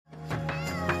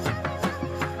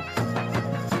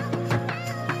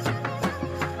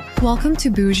Welcome to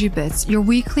Bougie Bits, your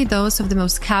weekly dose of the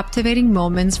most captivating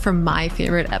moments from my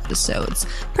favorite episodes.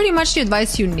 Pretty much the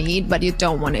advice you need, but you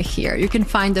don't want to hear. You can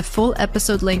find the full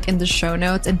episode link in the show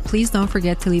notes, and please don't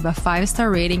forget to leave a 5-star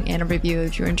rating and a review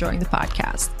if you're enjoying the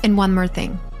podcast. And one more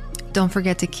thing, don't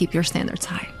forget to keep your standards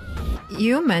high.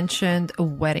 You mentioned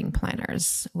wedding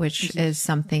planners, which is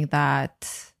something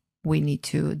that we need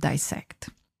to dissect.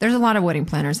 There's a lot of wedding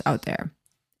planners out there.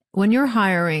 When you're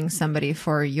hiring somebody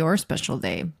for your special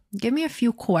day, give me a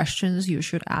few questions you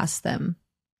should ask them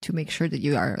to make sure that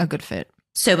you are a good fit.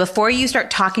 So before you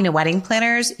start talking to wedding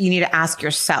planners, you need to ask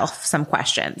yourself some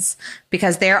questions,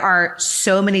 because there are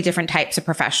so many different types of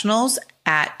professionals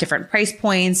at different price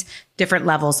points, different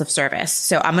levels of service.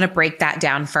 So I'm going to break that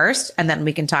down first, and then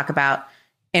we can talk about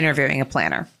interviewing a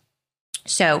planner.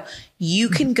 So you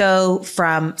can go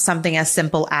from something as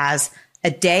simple as a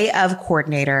day of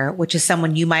coordinator, which is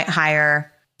someone you might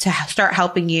hire to start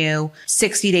helping you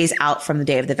 60 days out from the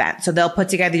day of the event. So they'll put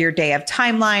together your day of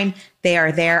timeline. They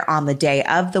are there on the day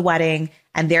of the wedding,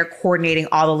 and they're coordinating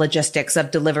all the logistics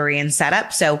of delivery and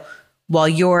setup. So while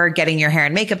you're getting your hair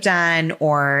and makeup done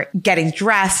or getting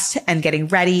dressed and getting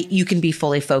ready, you can be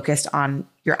fully focused on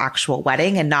your actual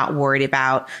wedding and not worried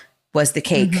about was the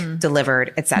cake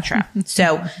delivered, etc.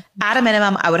 So at a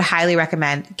minimum, I would highly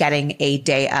recommend getting a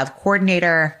day of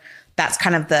coordinator. That's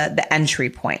kind of the entry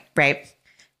point, right?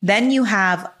 Then you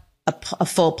have a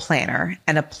full planner,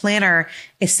 and a planner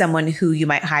is someone who you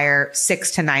might hire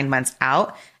 6 to 9 months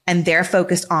out, and they're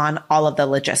focused on all of the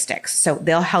logistics. So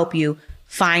they'll help you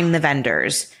find the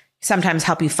vendors, sometimes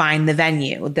help you find the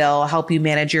venue. They'll help you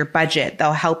manage your budget.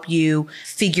 They'll help you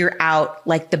figure out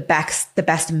like the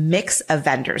best mix of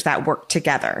vendors that work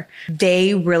together.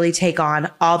 They really take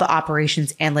on all the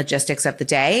operations and logistics of the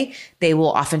day. They will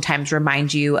oftentimes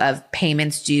remind you of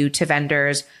payments due to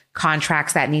vendors,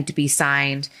 contracts that need to be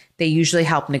signed. They usually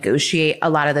help negotiate a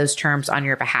lot of those terms on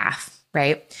your behalf,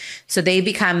 right? So they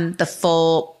become the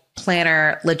full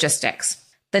planner logistics.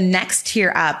 The next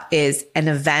tier up is an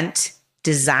event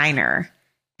designer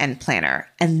and planner.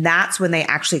 And that's when they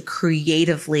actually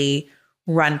creatively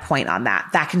run point on that.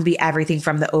 That can be everything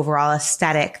from the overall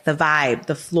aesthetic, the vibe,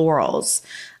 the florals.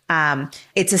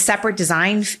 It's a separate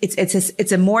design.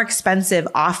 It's a more expensive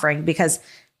offering because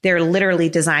they're literally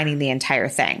designing the entire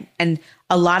thing. And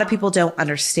a lot of people don't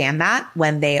understand that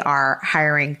when they are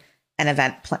hiring an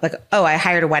event, like, oh, I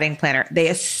hired a wedding planner. They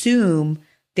assume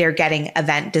they're getting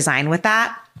event design with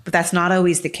that, but that's not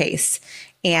always the case.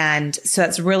 And so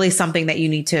that's really something that you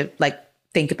need to like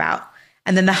think about.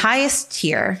 And then the highest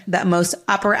tier, the most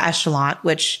upper echelon,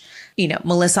 which, you know,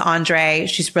 Melissa Andre,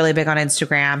 she's really big on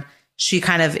Instagram. She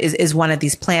kind of is one of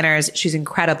these planners. She's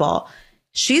incredible.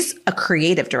 She's a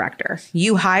creative director.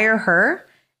 You hire her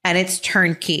and it's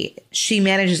turnkey. She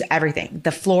manages everything. The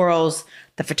florals,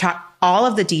 the all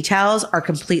of the details are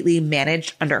completely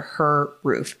managed under her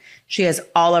roof. She has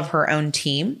all of her own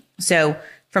team. So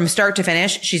from start to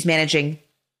finish, she's managing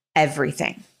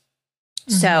everything.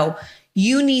 Mm-hmm. So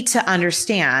you need to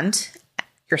understand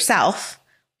yourself.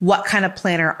 What kind of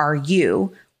planner are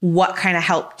you? What kind of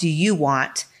help do you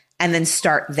want? And then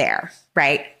start there,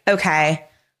 right? Okay,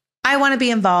 I want to be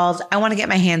involved. I want to get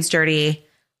my hands dirty.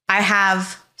 I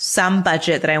have some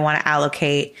budget that I want to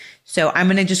allocate. So I'm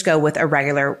going to just go with a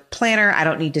regular planner. I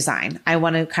don't need design. I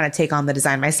want to kind of take on the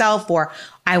design myself, or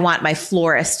I want my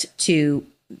florist to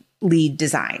lead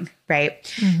design, right?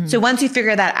 Mm-hmm. So once you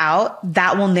figure that out,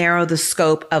 that will narrow the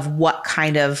scope of what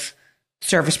kind of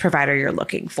service provider you're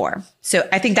looking for. So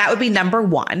I think that would be number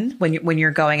one when you're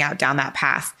going out down that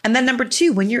path. And then number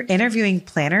two, when you're interviewing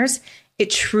planners, it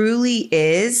truly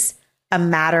is a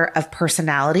matter of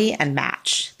personality and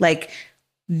match. Like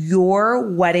your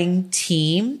wedding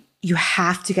team, you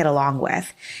have to get along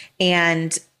with.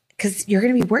 And because you're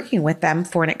going to be working with them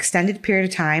for an extended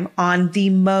period of time on the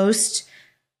most,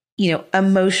 you know,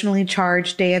 emotionally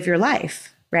charged day of your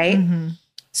life, right? Mm-hmm.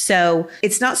 So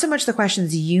it's not so much the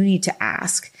questions you need to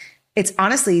ask. It's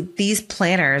honestly, these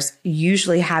planners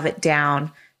usually have it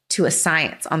down to a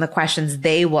science on the questions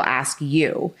they will ask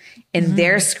you in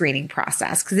their screening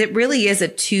process. Because it really is a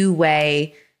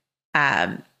two-way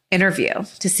interview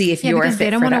to see if you're a fit. They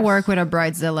don't want to work with a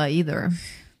bridezilla either.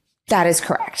 That is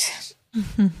correct.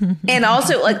 And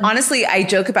also, like, honestly, I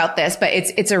joke about this, but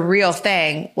it's a real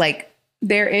thing. Like,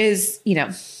 there is, you know,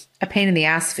 a pain in the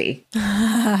ass fee.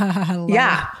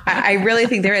 Yeah, I really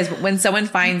think there is. When someone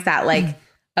finds that, like,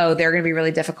 oh, they're going to be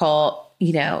really difficult,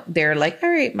 you know, they're like, all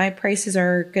right, my prices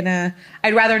are gonna,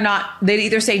 I'd rather not, they'd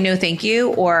either say no, thank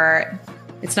you, or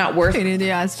it's not worth pain in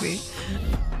the ass fee.